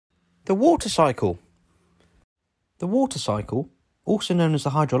The water cycle. The water cycle, also known as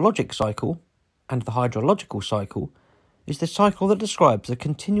the hydrologic cycle and the hydrological cycle, is the cycle that describes the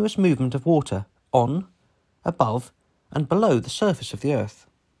continuous movement of water on, above, and below the surface of the Earth.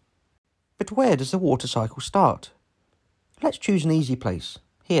 But where does the water cycle start? Let's choose an easy place,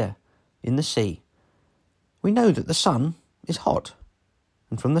 here, in the sea. We know that the sun is hot,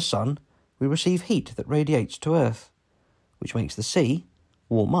 and from the sun we receive heat that radiates to Earth, which makes the sea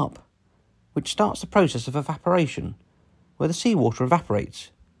warm up, which starts the process of evaporation, where the seawater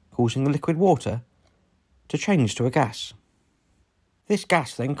evaporates, causing the liquid water to change to a gas. This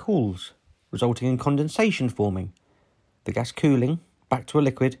gas then cools, resulting in condensation forming, the gas cooling back to a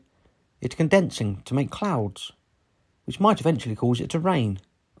liquid, it condensing to make clouds, which might eventually cause it to rain,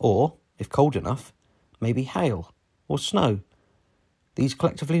 or, if cold enough, maybe hail or snow, these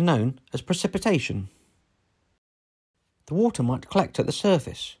collectively known as precipitation. The water might collect at the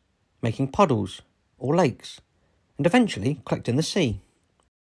surface, making puddles or lakes, and eventually collect in the sea.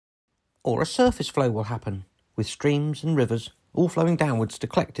 Or a surface flow will happen, with streams and rivers all flowing downwards to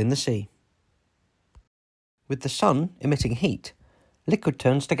collect in the sea. With the sun emitting heat, liquid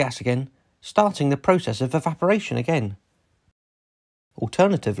turns to gas again, starting the process of evaporation again.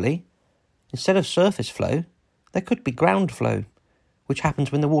 Alternatively, instead of surface flow, there could be ground flow, which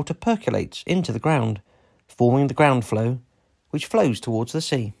happens when the water percolates into the ground, forming the ground flow, which flows towards the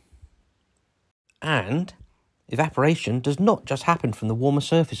sea. And evaporation does not just happen from the warmer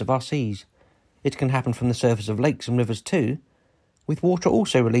surface of our seas. It can happen from the surface of lakes and rivers too, with water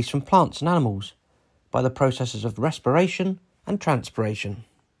also released from plants and animals by the processes of respiration and transpiration.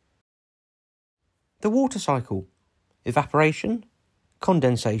 The water cycle: evaporation,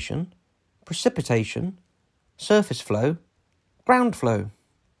 condensation, precipitation, surface flow, ground flow.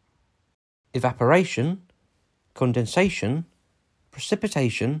 Evaporation, condensation,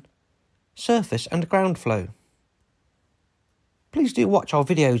 precipitation, surface and ground flow. Please do watch our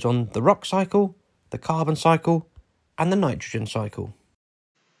videos on the rock cycle, the carbon cycle, and the nitrogen cycle.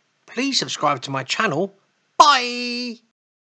 Please subscribe to my channel. Bye!